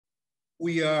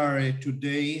We are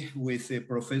today with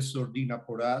Professor Dina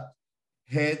Porat,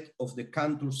 head of the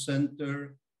Cantor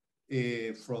Center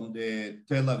from the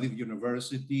Tel Aviv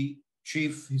University,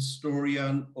 chief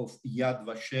historian of Yad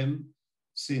Vashem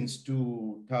since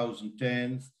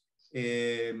 2010,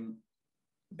 a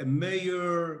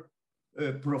major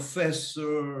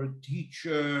professor,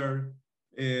 teacher,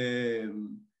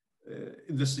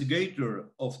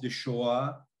 investigator of the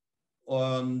Shoah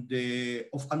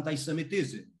of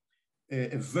anti-Semitism,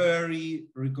 a very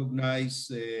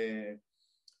recognized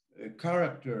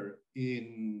character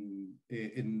in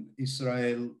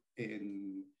Israel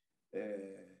in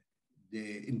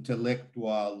the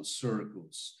intellectual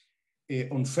circles.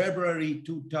 On February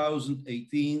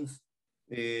 2018,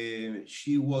 I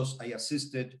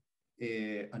assisted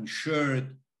and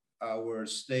shared our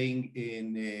staying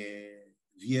in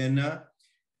Vienna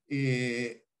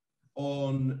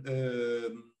on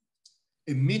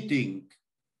a meeting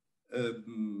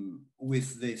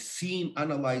with the theme,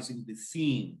 analyzing the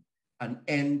theme, an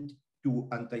end to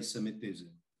anti-Semitism.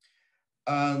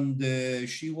 And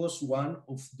she was one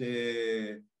of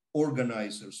the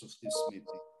organizers of this meeting.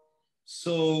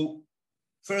 So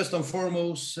first and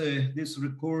foremost, this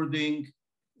recording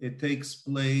takes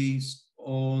place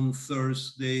on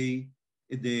Thursday,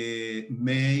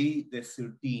 May the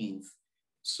 13th.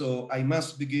 So I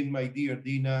must begin, my dear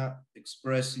Dina,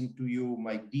 expressing to you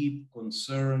my deep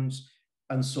concerns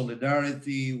and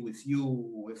solidarity with you,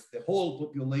 with the whole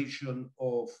population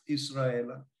of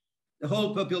Israel, the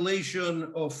whole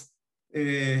population of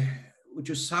which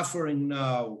is suffering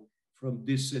now from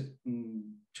this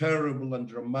terrible and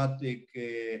dramatic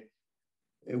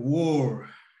war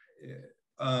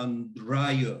and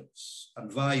riots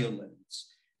and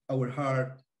violence. Our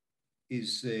heart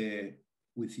is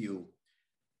with you.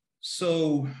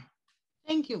 So,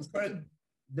 thank you.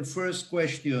 The first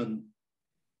question,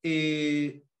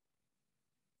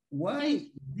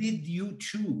 why did you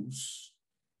choose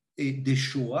the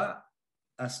Shoah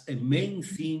as a main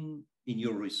theme in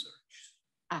your research?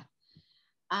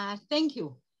 Thank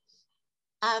you.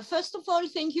 First of all,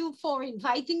 thank you for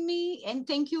inviting me, and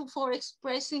thank you for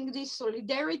expressing this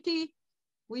solidarity.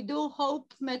 We do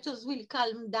hope matters will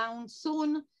calm down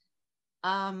soon.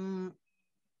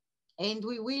 And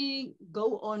we will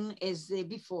go on as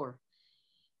before.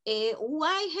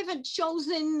 Why haven't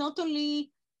chosen not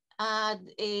only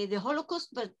the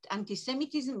Holocaust, but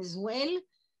anti-Semitism as well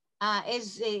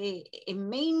as a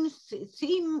main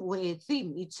theme?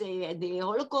 It's the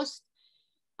Holocaust.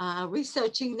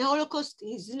 Researching the Holocaust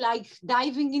is like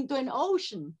diving into an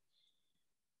ocean.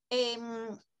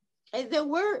 There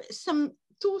were some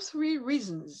 2-3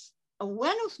 reasons.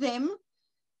 One of them,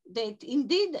 that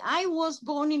indeed I was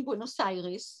born in Buenos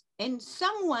Aires, and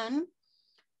someone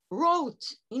wrote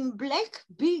in black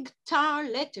big tar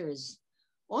letters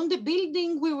on the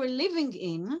building we were living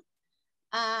in,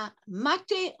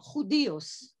 Mate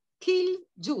Judíos, kill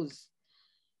Jews.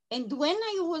 And when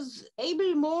I was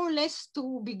able more or less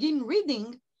to begin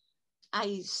reading,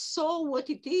 I saw what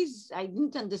it is. I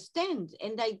didn't understand.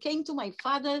 And I came to my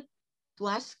father to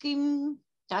ask him,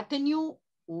 Tatenu,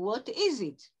 what is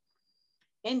it?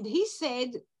 And he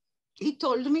said, he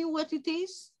told me what it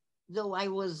is, though I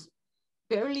was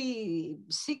barely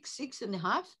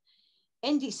 6.5.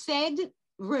 And he said,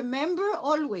 remember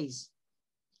always,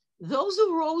 those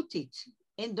who wrote it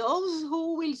and those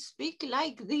who will speak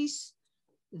like this,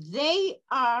 they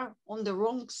are on the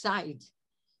wrong side.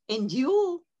 And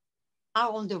you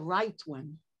are on the right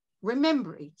one.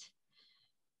 Remember it.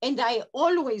 And I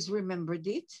always remembered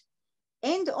it.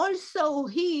 And also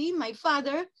he, my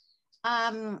father,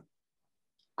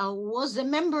 was a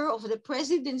member of the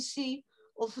presidency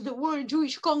of the World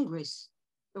Jewish Congress,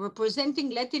 representing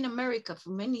Latin America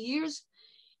for many years.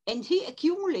 And he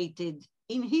accumulated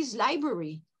in his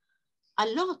library a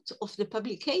lot of the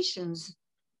publications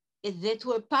that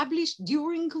were published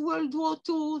during World War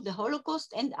II, the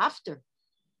Holocaust, and after.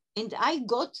 And I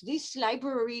got this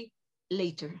library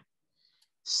later.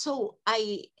 So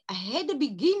I had a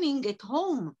beginning at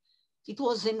home. It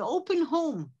was an open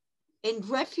home. And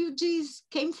refugees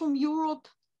came from Europe.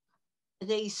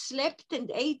 They slept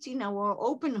and ate in our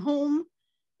open home.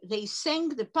 They sang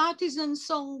the partisan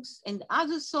songs and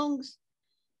other songs.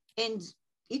 And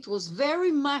it was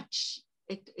very much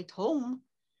at home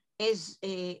as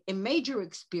a major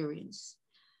experience.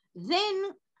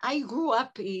 Then I grew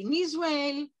up in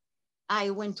Israel. I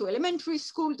went to elementary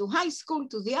school, to high school,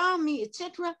 to the army,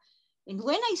 etc. And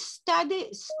when I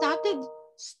started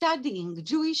studying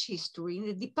Jewish history in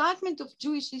the Department of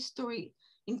Jewish History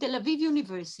in Tel Aviv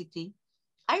University,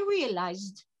 I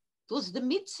realized it was the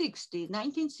mid-60s,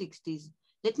 1960s,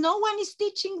 that no one is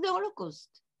teaching the Holocaust.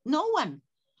 No one.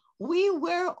 We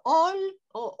were all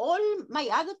my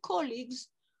other colleagues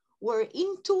were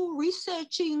into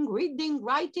researching, reading,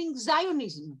 writing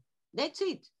Zionism. That's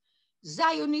it.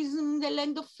 Zionism, the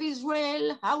land of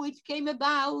Israel, how it came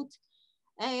about,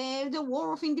 the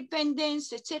War of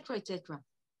Independence, etc., etc.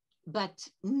 But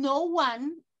no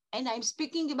one, and I'm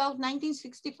speaking about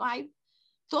 1965,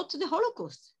 taught the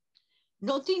Holocaust.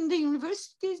 Not in the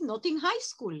universities, not in high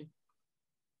school.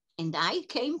 And I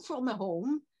came from a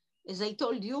home, as I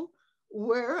told you,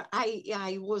 where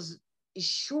I was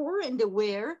sure and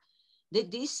aware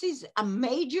that this is a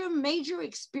major, major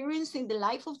experience in the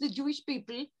life of the Jewish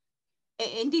people.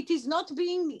 And it is not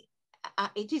being,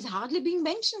 it is hardly being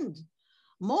mentioned.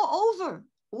 Moreover,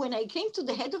 when I came to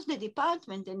the head of the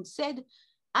department and said,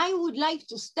 I would like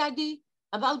to study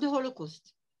about the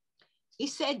Holocaust, he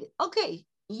said, okay,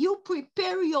 you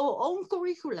prepare your own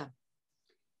curricula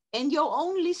and your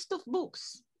own list of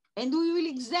books, and we will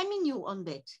examine you on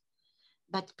that.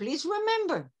 But please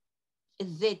remember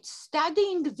that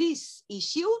studying this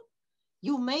issue,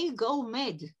 you may go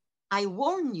mad. I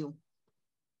warn you.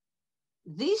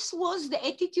 This was the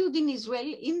attitude in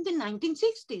Israel in the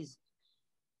 1960s.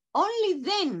 Only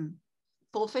then,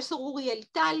 Professor Uriel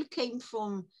Tal came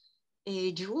from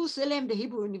Jerusalem, the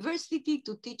Hebrew University,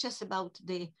 to teach us about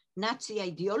the Nazi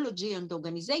ideology and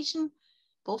organization.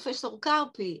 Professor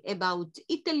Karpi about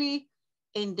Italy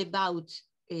and about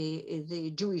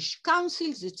the Jewish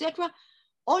councils, etc.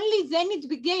 Only then it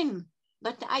began,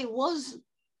 but I was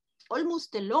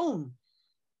almost alone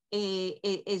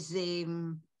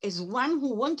as one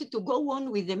who wanted to go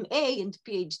on with MA and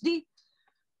PhD.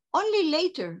 Only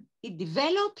later it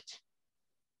developed,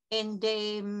 and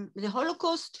the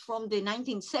Holocaust from the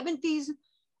 1970s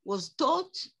was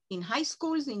taught in high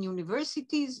schools, in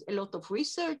universities, a lot of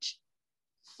research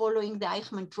following the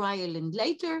Eichmann trial and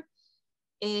later.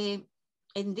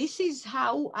 And this is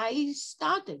how I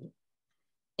started.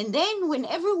 And then when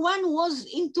everyone was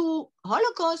into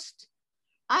Holocaust,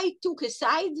 I took a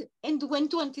side and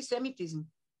went to anti-Semitism.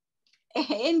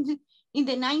 And in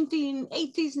the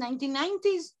 1980s,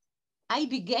 1990s, I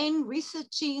began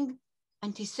researching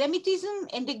anti-Semitism,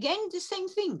 and again, the same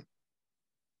thing.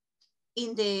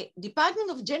 In the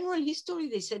Department of General History,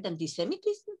 they said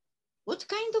anti-Semitism? What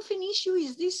kind of an issue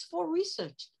is this for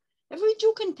research? Every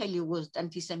Jew can tell you what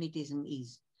anti-Semitism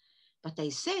is. But I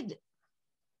said,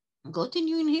 Gott in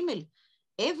you in Himmel,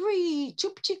 every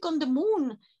chupchik on the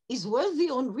moon is worthy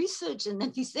on research, and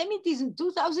anti-Semitism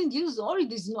 2,000 years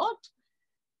old is not.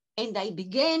 And I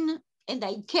began, and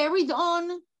I carried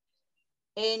on.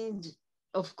 And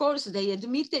of course, they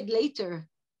admitted later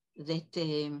that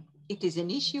it is an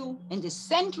issue and a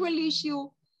central issue.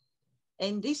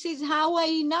 And this is how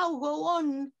I now go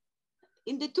on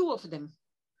in the two of them.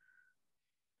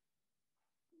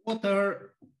 What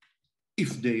are,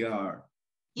 if they are,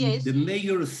 yes, the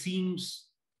major themes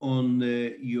on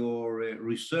your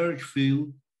research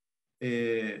field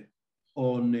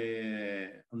on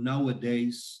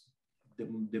nowadays?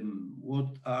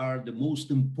 What are the most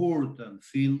important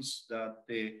fields that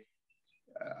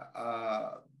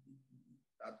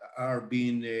are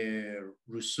being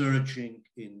researching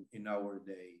in our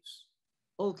days?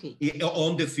 Okay.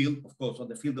 On the field, of course, on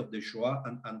the field of the Shoah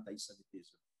and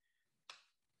anti-Semitism.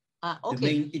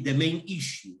 Okay. The main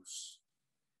issues.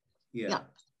 Yeah.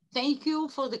 Thank you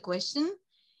for the question.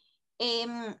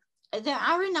 There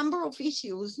are a number of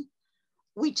issues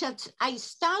which I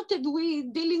started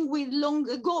with dealing with long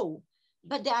ago,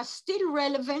 but they are still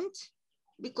relevant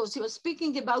because you are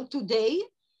speaking about today,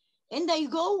 and I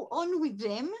go on with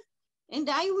them, and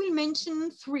I will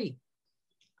mention three.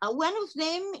 One of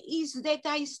them is that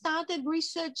I started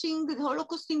researching the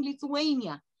Holocaust in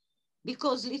Lithuania,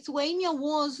 because Lithuania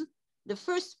was the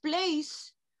first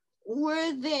place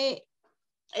where the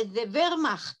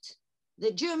Wehrmacht,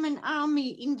 the German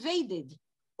army, invaded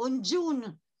on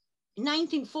June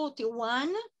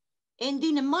 1941, and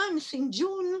in a month, in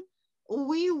June,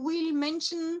 we will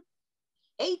mention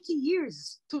 80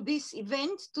 years to this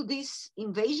event, to this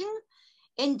invasion,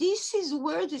 and this is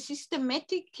where the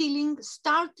systematic killing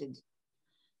started.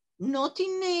 Not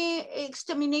in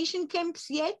extermination camps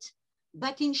yet,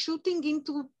 but in shooting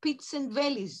into pits and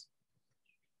valleys.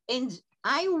 And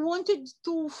I wanted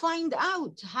to find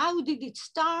out, how did it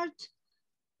start?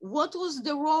 What was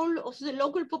the role of the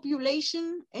local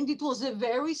population? And it was a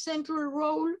very central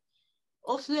role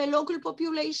of the local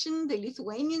population. The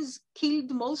Lithuanians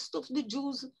killed most of the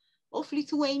Jews of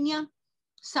Lithuania,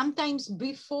 sometimes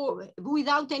before,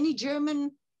 without any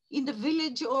German in the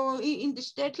village or in the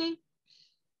shtetl.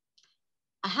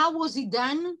 How was it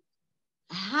done?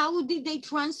 How did they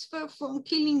transfer from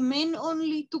killing men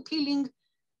only to killing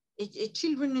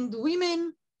children and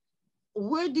women?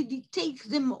 Where did it take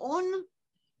them on?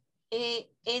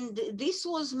 And this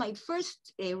was my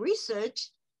first research,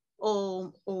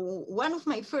 or one of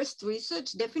my first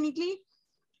research, definitely.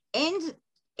 And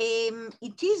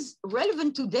it is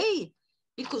relevant today,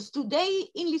 because today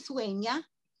in Lithuania,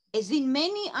 as in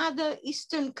many other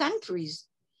Eastern countries,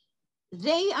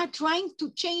 they are trying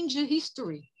to change the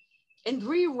history and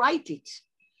rewrite it.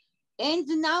 And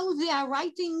now they are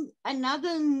writing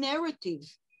another narrative.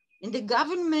 And the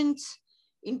governments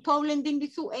in Poland, in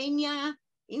Lithuania,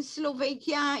 in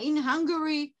Slovakia, in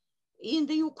Hungary, in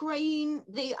the Ukraine,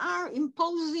 they are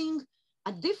imposing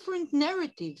a different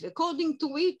narrative according to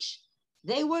which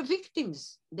they were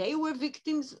victims. They were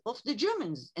victims of the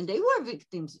Germans, and they were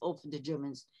victims of the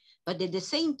Germans. But at the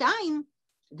same time,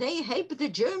 they helped the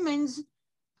Germans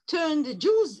turn the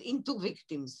Jews into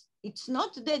victims. It's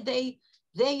not that they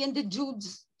and the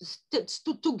Jews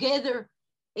stood together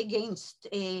against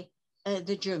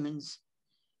the Germans.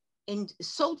 And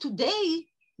so today,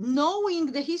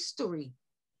 knowing the history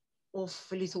of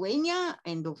Lithuania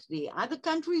and of the other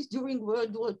countries during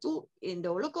World War II in the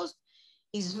Holocaust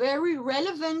is very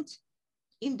relevant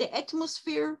in the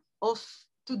atmosphere of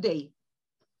today.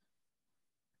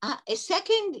 A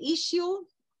second issue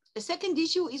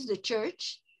is the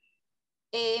church.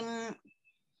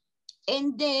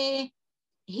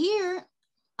 Here,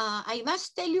 I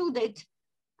must tell you that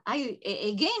I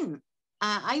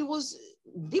was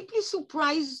deeply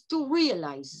surprised to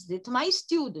realize that my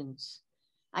students,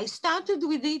 I started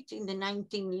with it in the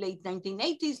late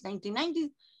 1980s, 1990s.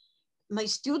 My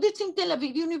students in Tel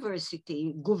Aviv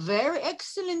University, very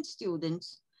excellent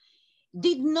students,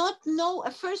 did not know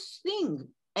a first thing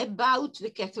about the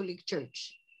Catholic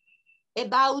Church,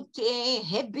 about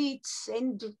habits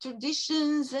and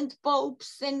traditions and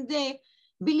popes and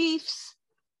beliefs.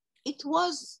 It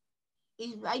was,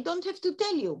 I don't have to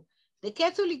tell you, the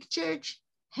Catholic Church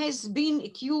has been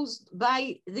accused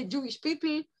by the Jewish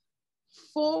people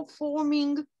for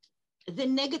forming the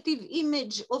negative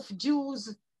image of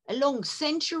Jews along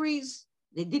centuries.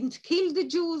 They didn't kill the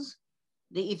Jews.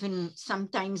 They even,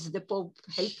 sometimes the Pope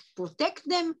helped protect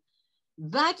them,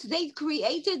 but they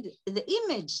created the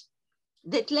image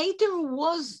that later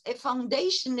was a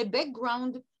foundation, a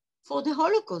background for the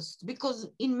Holocaust, because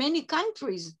in many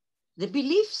countries, the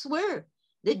beliefs were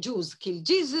the Jews killed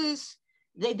Jesus,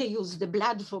 that they use the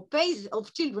blood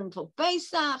of children for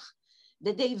Pesach,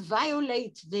 that they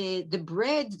violate the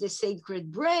bread, the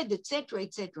sacred bread, etc.,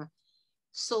 etc.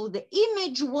 So the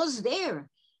image was there,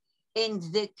 and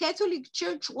the Catholic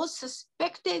Church was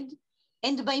suspected,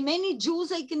 and by many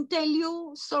Jews, I can tell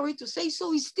you, sorry to say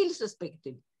so, is still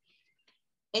suspected.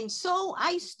 And so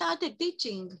I started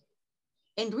teaching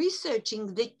and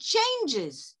researching the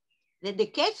changes that the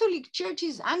Catholic Church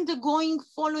is undergoing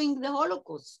following the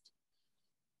Holocaust.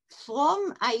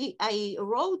 I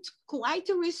wrote quite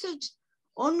a research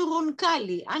on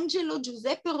Roncalli, Angelo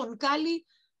Giuseppe Roncalli,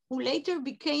 who later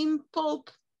became Pope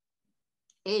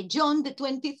John the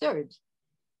 23rd.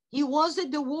 He was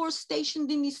at the war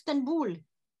stationed in Istanbul.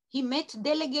 He met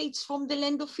delegates from the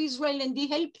land of Israel and he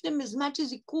helped them as much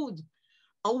as he could.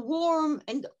 A warm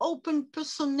and open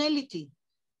personality.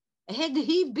 Had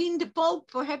he been the Pope,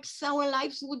 perhaps our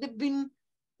lives would have been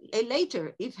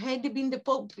later if had he been the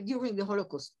Pope during the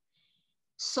Holocaust.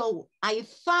 So I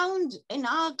found an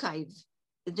archive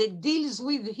that deals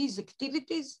with his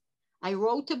activities. I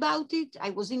wrote about it. I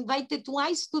was invited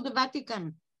twice to the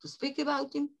Vatican to speak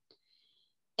about him.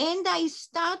 And I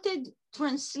started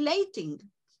translating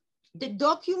the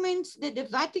documents that the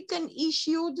Vatican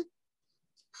issued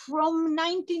from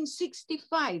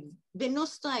 1965, the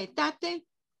Nostra Aetate,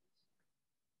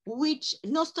 which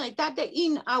Nostra Aetate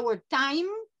in our time,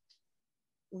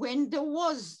 when there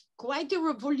was quite a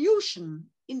revolution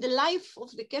in the life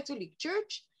of the Catholic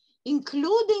Church,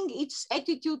 including its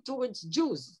attitude towards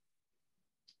Jews.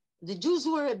 The Jews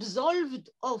were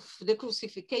absolved of the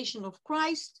crucifixion of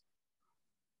Christ.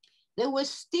 They were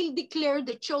still declared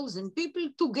the chosen people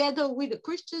together with the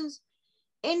Christians,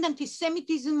 and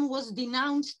anti-Semitism was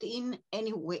denounced in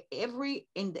any way, every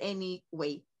and any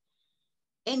way.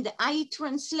 And I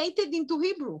translated into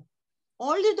Hebrew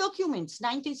all the documents,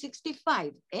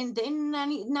 1965, and then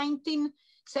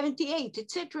 1978,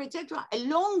 etc., etc., a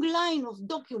long line of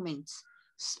documents,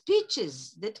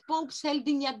 speeches that popes held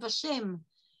in Yad Vashem,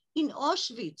 in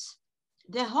Auschwitz.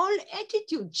 The whole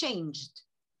attitude changed.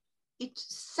 It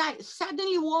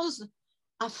suddenly was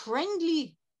a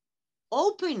friendly,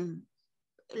 open,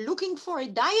 looking for a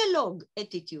dialogue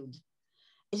attitude.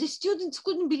 The students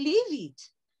couldn't believe it.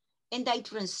 and I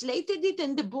translated it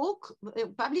in the book,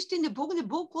 published in the book. The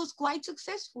book was quite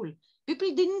successful.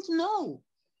 People didn't know.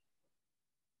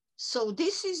 So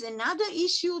this is another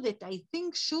issue that I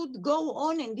think should go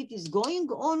on, and it is going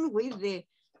on with the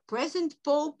present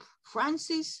Pope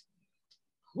Francis,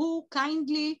 who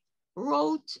kindly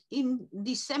wrote in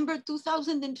December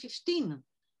 2015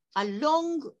 a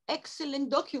long, excellent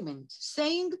document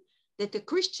saying that a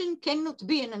Christian cannot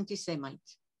be an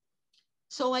anti-Semite.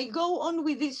 So I go on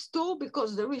with this too,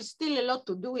 because there is still a lot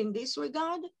to do in this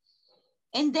regard.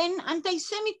 And then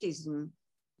anti-Semitism,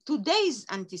 today's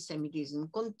anti-Semitism,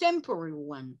 contemporary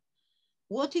one.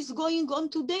 What is going on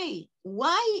today?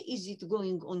 Why is it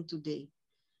going on today?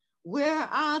 Where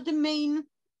are the main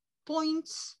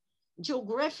points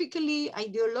geographically,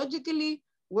 ideologically,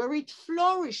 where it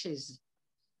flourishes?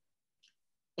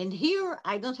 And here,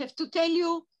 I don't have to tell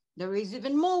you, there is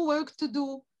even more work to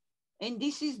do. And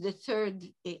this is the third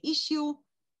issue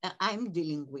I'm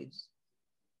dealing with.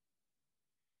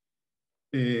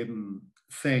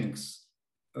 Thanks.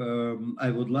 I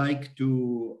would like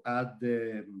to add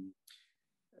a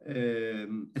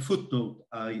footnote,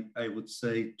 I would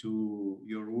say, to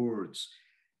your words.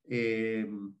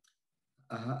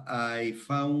 I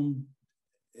found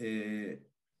a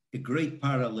great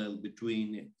parallel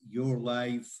between your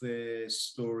life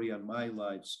story and my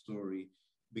life story,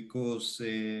 because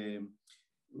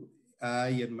I,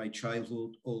 in my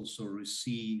childhood, also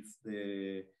received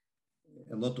a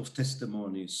lot of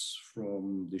testimonies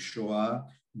from the Shoah.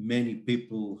 Many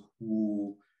people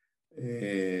who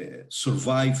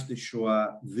survived the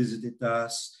Shoah visited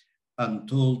us and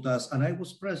told us, and I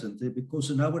was present,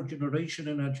 because in our generation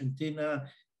in Argentina,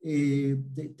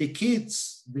 the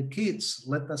kids,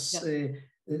 let us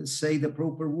say the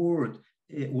proper word,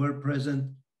 were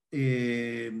present,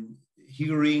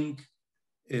 hearing,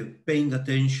 paying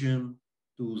attention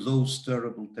to those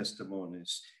terrible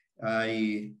testimonies.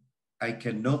 I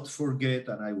cannot forget,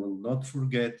 and I will not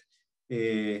forget,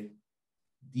 the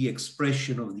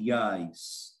expression of the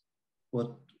eyes,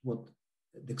 what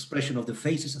the expression of the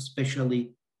faces,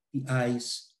 especially the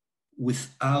eyes,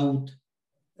 without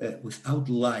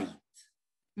light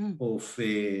of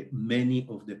many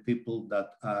of the people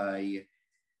that I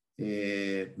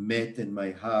met in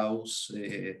my house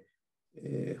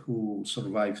who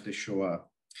survived the Shoah.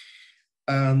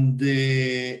 And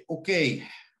okay,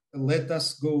 let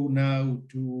us go now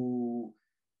to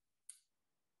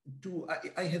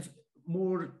I have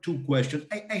two questions.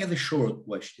 I have a short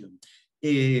question.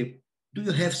 Do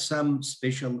you have some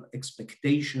special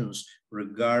expectations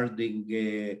regarding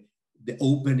the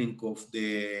opening of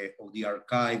the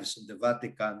archives in the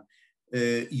Vatican?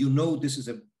 You know, this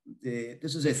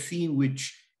is a theme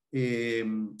which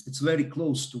it's very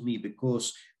close to me,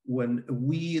 because when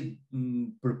we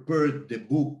prepared the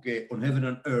book on Heaven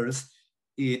and Earth,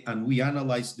 and we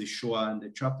analyzed the Shoah and the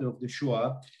chapter of the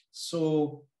Shoah,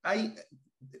 so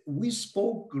we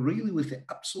spoke really with an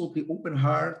absolutely open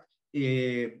heart,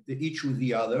 each with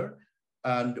the other,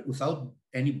 and without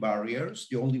any barriers.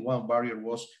 The only one barrier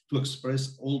was to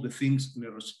express all the things in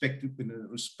a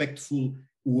respectful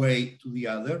way to the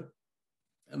other.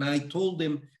 And I told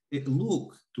them,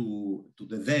 look, to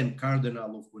the then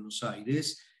Cardinal of Buenos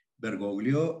Aires,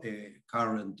 Bergoglio,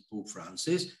 current Pope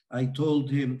Francis, I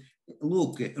told him,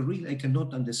 look, really, I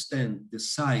cannot understand the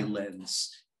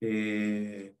silence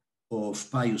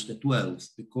of Pius XII,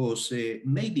 because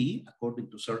maybe, according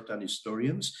to certain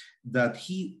historians, that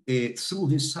he, through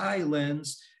his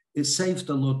silence, saved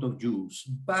a lot of Jews.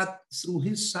 But through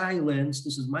his silence,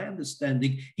 this is my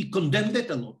understanding, he condemned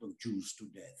a lot of Jews to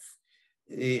death.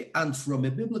 And from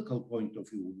a biblical point of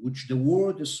view, which the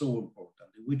word is so important,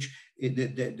 which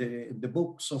the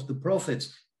books of the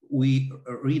prophets, we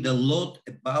read a lot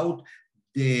about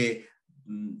the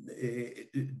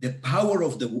power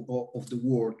of the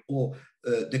word, or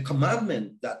the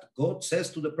commandment that God says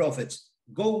to the prophets,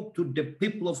 go to the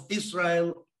people of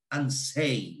Israel and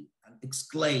say, and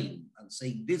exclaim, and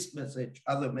say this message,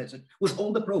 other message, with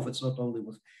all the prophets, not only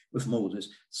with Moses.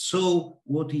 So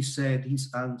what he said, his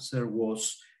answer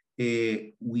was,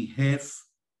 we have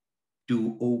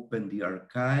to open the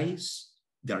archives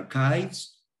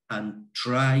and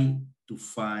try to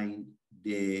find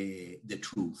the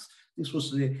truth. This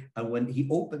was and when he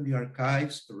opened the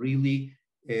archives, really,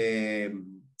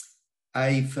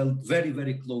 I felt very,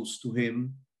 very close to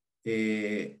him.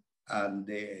 And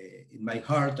in my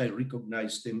heart, I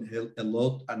recognized him a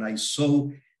lot, and I saw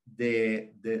the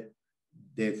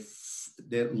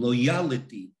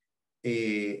loyalty,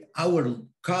 our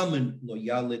common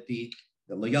loyalty,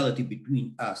 the loyalty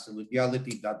between us, the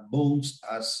loyalty that bonds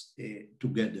us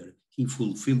together. He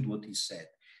fulfilled what he said.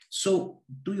 So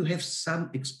do you have some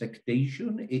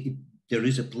expectation? There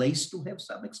is a place to have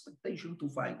some expectation to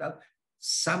find out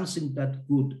something that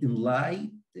could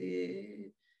enlighten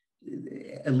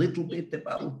a little bit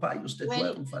about Pius XII.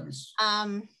 Well,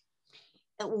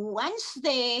 once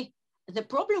the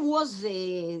problem was,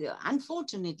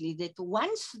 unfortunately, that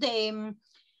once the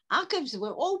archives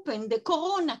were open, the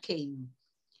corona came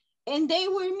and they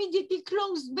were immediately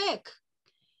closed back.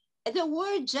 There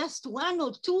were just one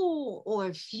or two or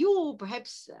a few,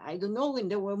 perhaps, I don't know, and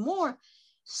there were more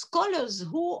scholars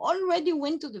who already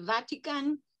went to the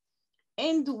Vatican,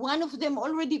 and one of them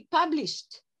already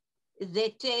published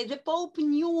that the Pope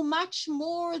knew much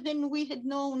more than we had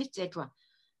known, etc.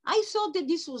 I thought that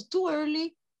this was too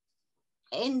early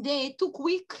and too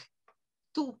quick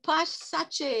to pass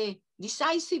such a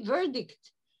decisive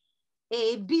verdict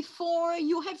before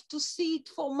you have to see it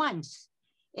for months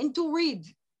and to read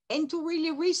and to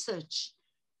really research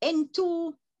and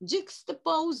to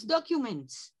juxtapose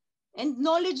documents and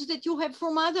knowledge that you have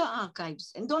from other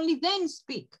archives and only then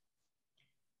speak.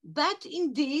 But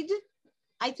indeed,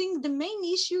 I think the main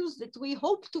issues that we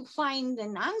hope to find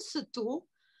an answer to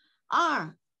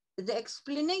are the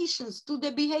explanations to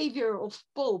the behavior of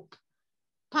Pope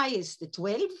Pius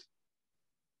XII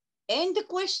and the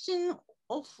question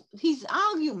of his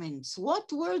arguments. What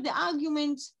were the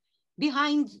arguments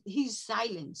behind his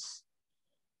silence?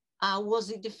 Was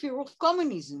it the fear of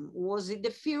communism? Was it the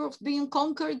fear of being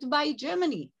conquered by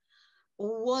Germany?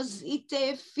 Was it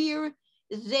a fear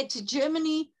that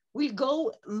Germany will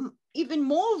go even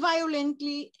more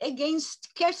violently against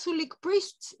Catholic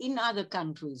priests in other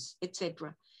countries,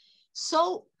 etc.?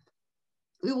 So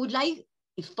we would like,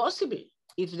 if possible,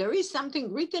 if there is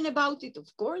something written about it,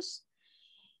 of course,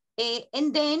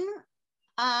 and then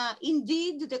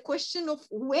indeed the question of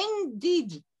when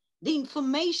did the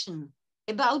information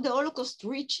about the Holocaust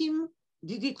reach him?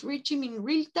 Did it reach him in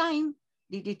real time?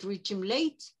 Did it reach him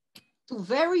late? To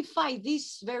verify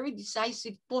this very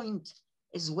decisive point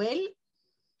as well.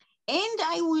 And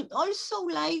I would also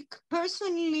like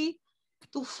personally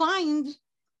to find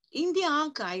in the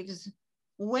archives,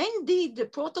 when did the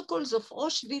protocols of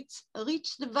Auschwitz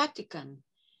reach the Vatican?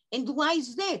 And why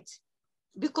is that?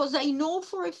 Because I know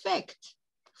for a fact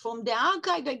from the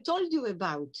archive I told you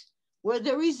about, where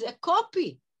there is a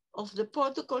copy of the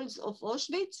protocols of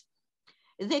Auschwitz,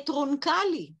 that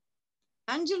Roncalli,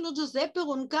 Angelo Giuseppe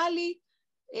Roncalli,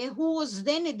 who was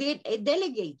then a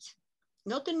delegate,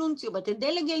 not a nuncio, but a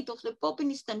delegate of the Pope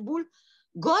in Istanbul,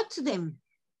 got them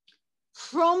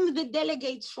from the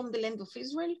delegates from the land of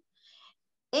Israel,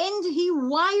 and he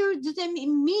wired them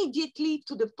immediately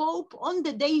to the Pope on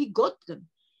the day he got them.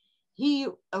 He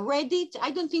read it.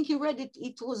 I don't think he read it.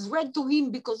 It was read to him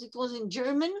because it was in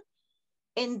German,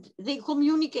 and they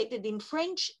communicated in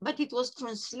French, but it was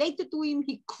translated to him.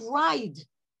 He cried.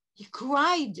 He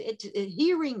cried at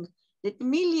hearing that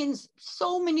millions,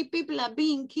 so many people are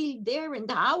being killed there and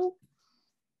how.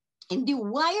 And he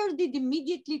wired it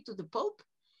immediately to the Pope.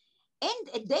 And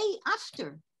a day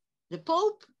after, the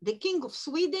Pope, the King of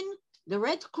Sweden, the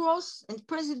Red Cross, and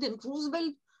President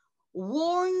Roosevelt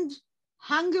warned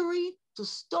Hungary to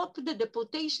stop the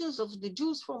deportations of the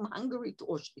Jews from Hungary to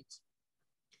Auschwitz.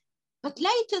 But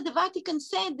later, the Vatican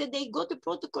said that they got the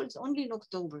protocols only in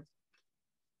October.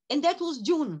 And that was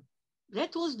June.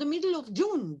 That was the middle of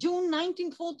June, June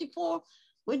 1944,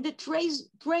 when the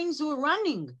trains were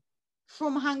running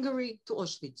from Hungary to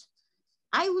Auschwitz.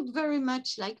 I would very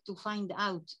much like to find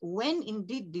out when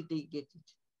indeed did they get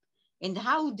it, and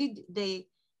how did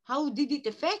it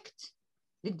affect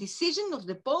the decision of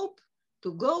the Pope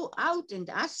to go out and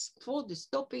ask for the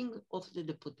stopping of the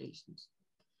deportations.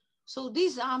 So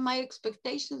these are my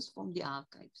expectations from the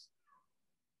archives.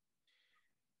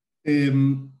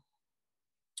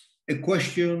 A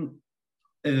question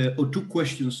or two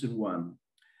questions in one.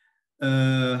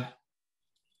 The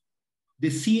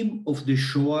theme of the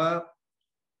Shoah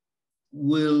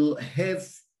will have,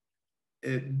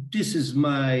 this is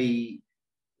my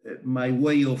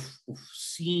way of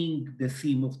seeing the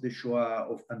theme of the Shoah,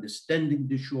 of understanding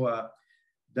the Shoah,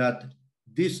 that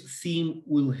this theme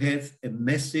will have a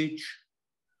message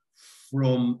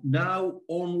from now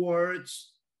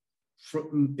onwards,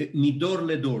 from midor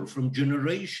ledor, from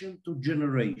generation to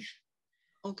generation.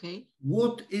 Okay.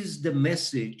 What is the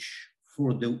message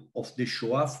of the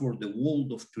Shoah for the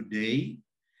world of today?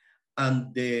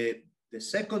 And the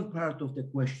second part of the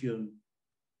question,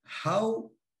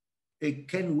 how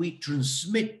can we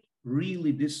transmit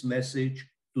really this message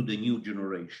to the new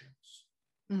generations?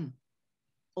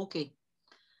 Okay.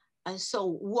 So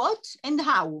what and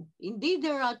how? Indeed,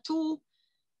 there are two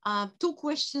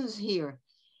questions here.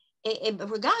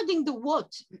 Regarding the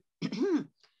what,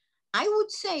 I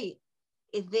would say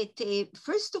that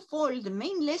first of all, the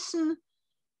main lesson,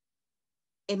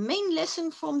 a main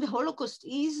lesson from the Holocaust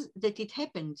is that it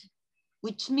happened,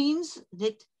 which means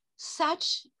that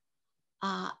such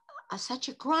a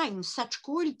crime, such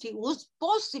cruelty was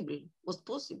possible.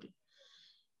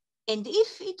 And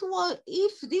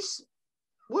if this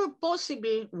were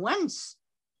possible once,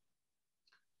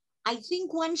 I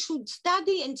think one should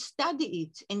study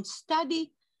it and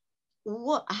study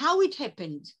how it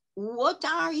happened, what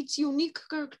are its unique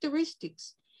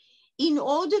characteristics, in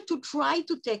order to try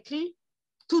to tackle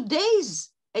today's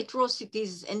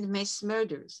atrocities and mass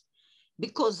murders.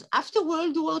 Because after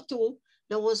World War II,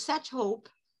 there was such hope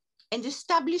and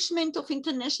establishment of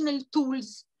international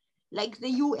tools like the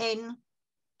UN,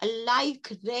 like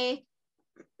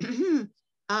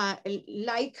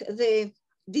the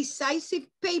decisive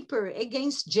paper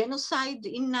against genocide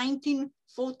in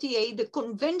 1948, the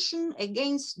Convention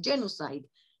Against Genocide,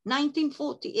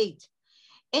 1948,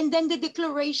 and then the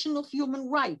Declaration of Human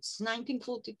Rights,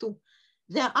 1942.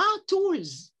 There are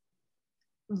tools,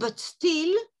 but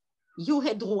still you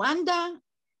had Rwanda,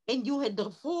 and you had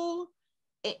Darfur,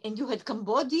 and you had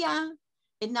Cambodia,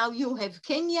 and now you have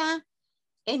Kenya,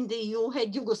 and you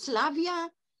had Yugoslavia.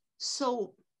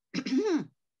 So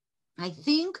I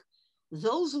think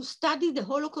those who study the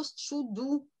Holocaust should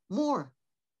do more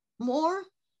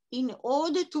in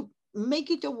order to make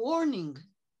it a warning,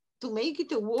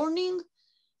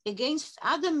 against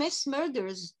other mass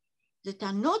murders that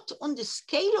are not on the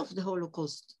scale of the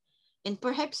Holocaust and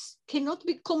perhaps cannot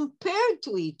be compared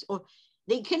to it, or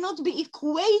they cannot be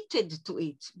equated to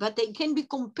it, but they can be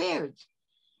compared.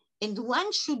 And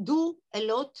one should do a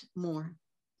lot more.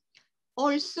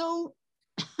 Also,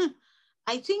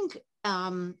 I think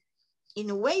in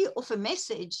a way of a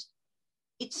message,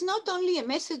 it's not only a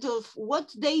message of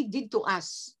what they did to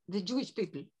us, the Jewish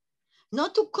people,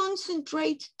 not to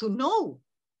concentrate, to know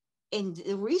and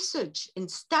research and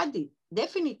study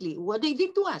definitely what they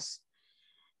did to us,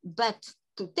 but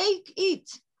to take it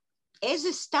as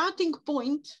a starting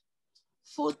point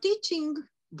for teaching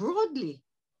broadly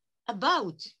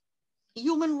about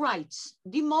human rights,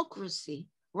 democracy,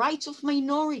 rights of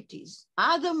minorities,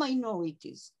 other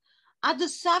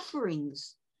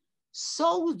sufferings,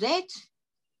 so that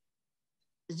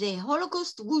the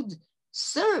Holocaust would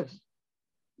serve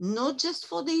not just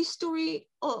for the history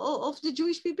of the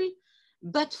Jewish people,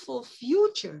 but for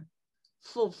future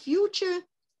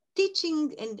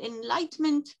teaching and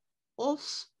enlightenment of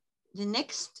the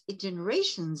next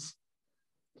generations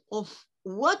of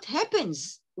what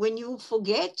happens when you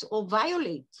forget or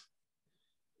violate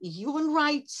human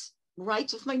rights,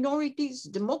 rights of minorities,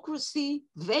 democracy,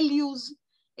 values,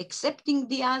 accepting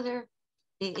the other,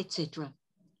 etc.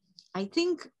 I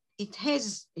think it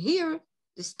has here,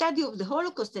 the study of the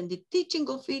Holocaust and the teaching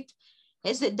of it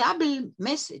has a double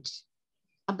message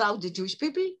about the Jewish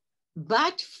people,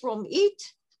 but from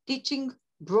it, teaching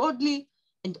broadly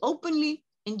and openly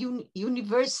and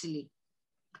universally.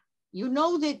 You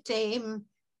know that,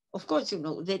 of course you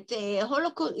know that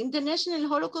International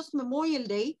Holocaust Memorial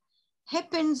Day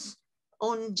happens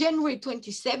on January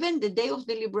 27, the day of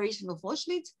the liberation of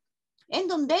Auschwitz. And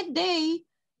on that day,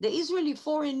 the Israeli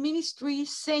Foreign Ministry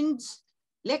sends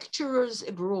lecturers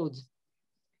abroad.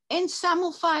 And some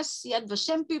of us, Yad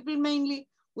Vashem people mainly,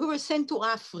 we were sent to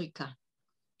Africa,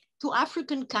 to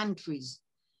African countries.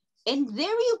 And there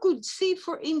you could see,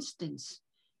 for instance,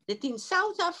 that in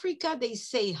South Africa, they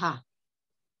say,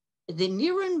 the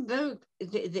Nuremberg,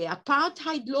 the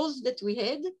apartheid laws that we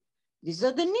had, these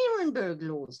are the Nuremberg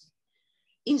laws.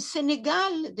 In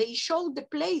Senegal, they showed the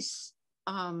place,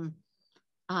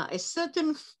 a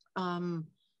certain, a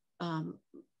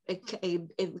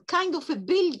kind of a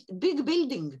big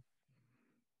building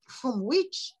from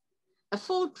which, a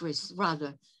fortress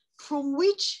rather, from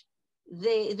which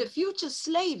the future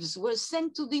slaves were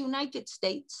sent to the United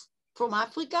States from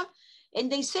Africa.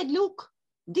 And they said, look,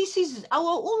 this is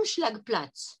our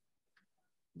Umschlagplatz,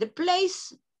 the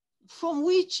place from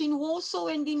which in Warsaw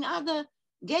and in other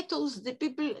ghettos,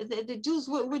 the Jews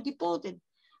were deported.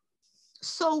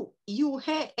 So you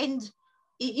have, and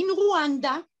in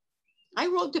Rwanda, I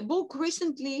wrote a book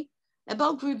recently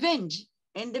about revenge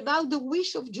and about the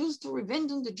wish of Jews to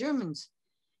revenge on the Germans.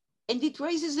 And it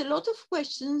raises a lot of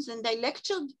questions. And I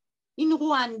lectured in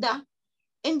Rwanda.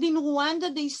 And in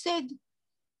Rwanda, they said,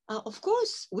 of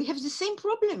course, we have the same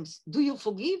problems. Do you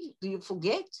forgive? Do you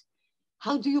forget?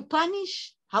 How do you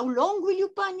punish? How long will you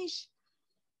punish?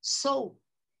 So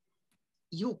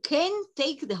you can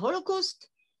take the Holocaust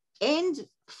and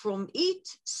from it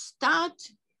start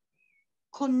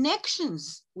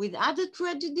connections with other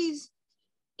tragedies,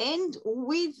 and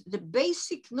with the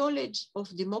basic knowledge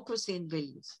of democracy and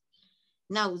values.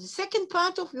 Now, the second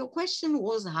part of your question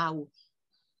was how.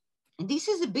 And this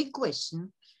is a big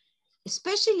question,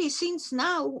 especially since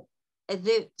now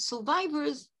the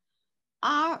survivors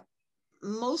are,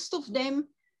 most of them,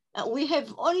 we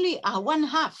have only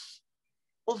 1/2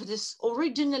 of this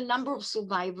original number of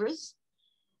survivors,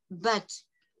 but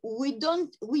we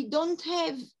don't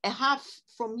have a half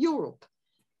from Europe.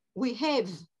 We have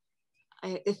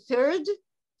a third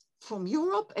from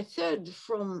Europe, a third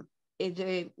from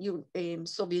the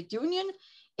Soviet Union,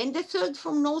 and a third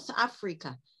from North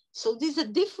Africa. So these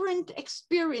are different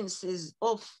experiences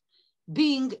of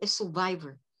being a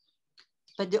survivor.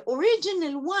 But the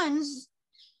original ones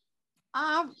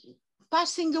are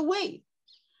passing away.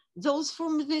 Those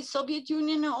from the Soviet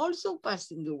Union are also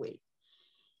passing away.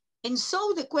 And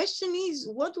so the question is,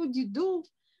 what would you do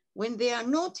when they are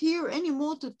not here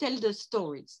anymore to tell the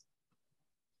stories?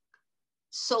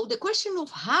 So the question of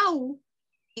how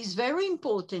is very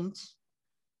important.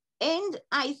 And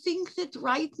I think that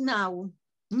right now,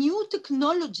 new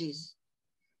technologies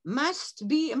must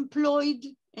be employed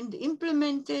and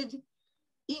implemented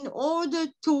in order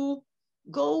to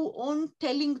go on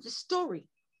telling the story.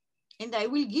 And I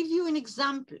will give you an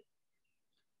example.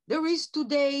 There is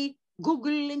today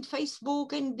Google and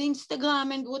Facebook and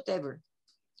Instagram and whatever.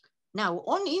 Now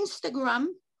on Instagram,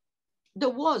 there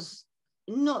was,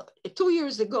 2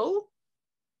 years ago,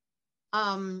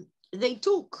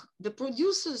 the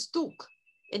producers took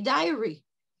a diary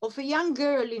of a young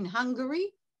girl in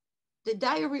Hungary, the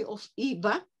diary of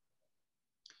Iba,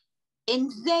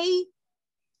 and they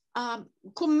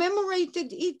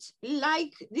commemorated it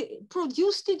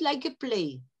produced it like a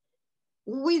play,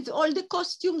 with all the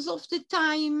costumes of the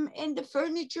time and the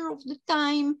furniture of the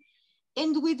time,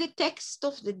 and with the text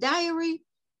of the diary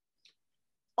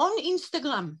on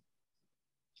Instagram.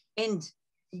 And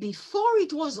before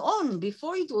it was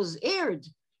aired,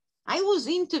 I was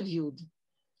interviewed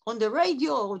on the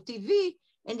radio or TV,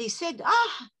 and they said,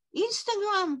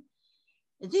 Instagram,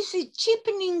 this is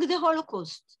cheapening the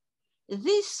Holocaust.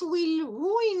 This will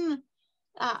ruin,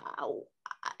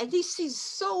 this is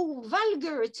so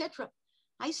vulgar, etc.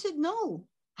 I said, no,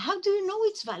 how do you know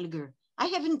it's vulgar? I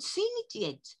haven't seen it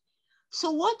yet.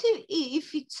 So what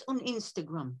if it's on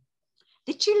Instagram?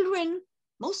 The children,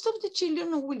 most of the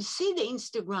children who will see the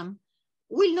Instagram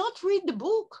will not read the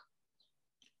book.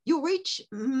 You reach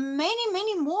many,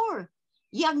 many more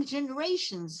young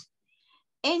generations.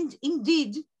 And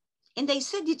indeed, and they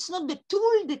said it's not the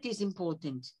tool that is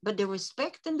important, but the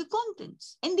respect and the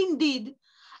contents. And indeed,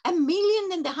 1.5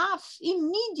 million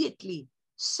immediately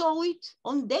saw it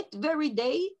on that very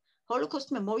day,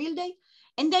 Holocaust Memorial Day,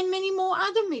 and then many more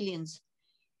other millions.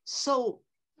 So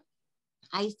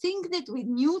I think that with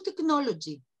new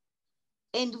technology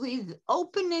and with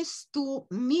openness to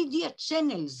media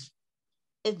channels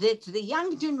that the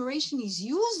young generation is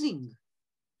using,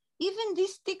 even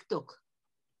this TikTok,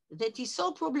 that is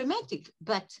so problematic,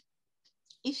 but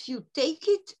if you take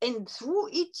it and through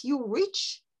it you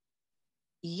reach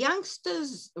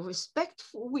youngsters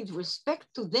with respect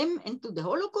to them and to the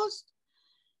Holocaust,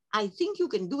 I think you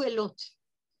can do a lot.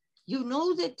 You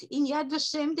know that in Yad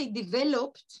Vashem they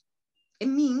developed a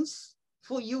means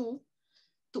for you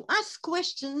to ask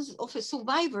questions of a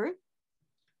survivor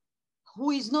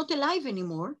who is not alive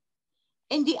anymore,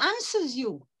 and he answers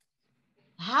you.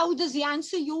 How does he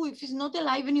answer you if he's not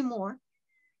alive anymore?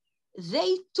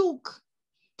 They took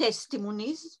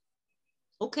testimonies,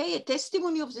 okay, a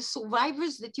testimony of the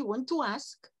survivors that you want to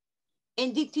ask,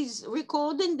 and it is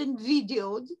recorded and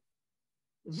videoed,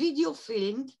 video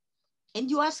filmed, and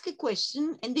you ask a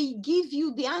question and they give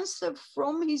you the answer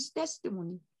from his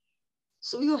testimony.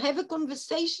 So you have a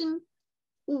conversation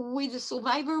with a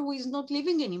survivor who is not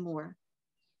living anymore.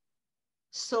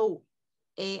 So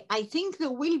I think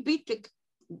there will be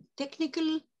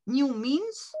technical new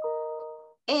means,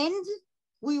 and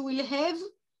we will have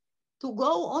to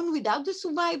go on without the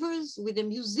survivors, with the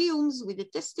museums, with the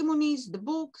testimonies, the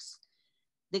books,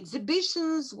 the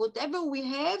exhibitions, whatever we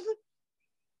have,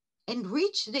 and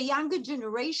reach the younger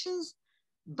generations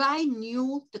by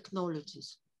new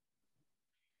technologies.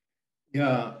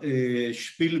 Yeah,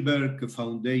 Spielberg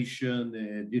Foundation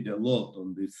did a lot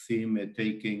on this theme,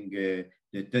 taking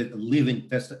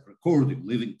recording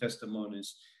living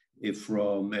testimonies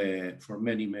from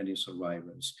many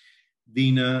survivors.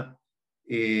 Dina,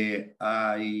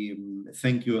 I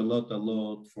thank you a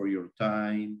lot for your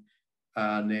time,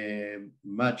 and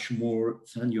much more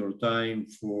than your time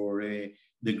for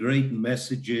the great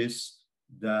messages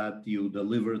that you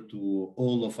deliver to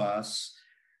all of us.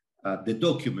 the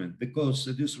document, because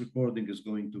this recording is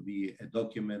going to be a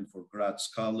document for Graz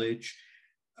College,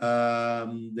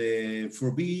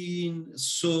 for being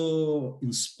so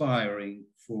inspiring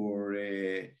for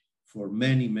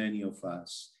many, many of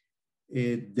us.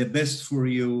 The best for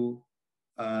you,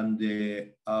 and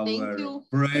our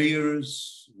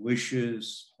prayers,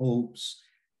 wishes, hopes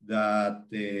that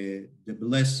the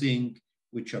blessing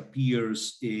which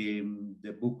appears in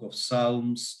the book of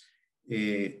Psalms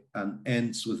and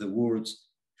ends with the words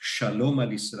Shalom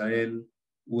al Israel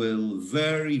will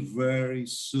very, very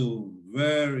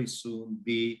soon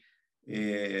be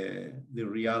the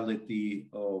reality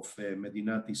of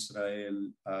Medinat Israel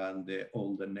and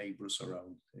all the neighbors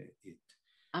around it.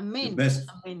 Amen.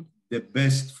 Amen. The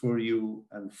best for you,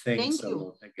 and thanks a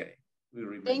lot again. We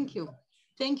remain Thank you.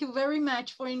 Thank you very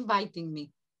much for inviting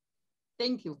me.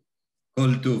 Thank you. כל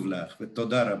טוב לך,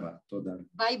 ותודה רבה. תודה.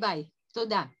 ביי ביי.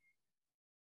 תודה.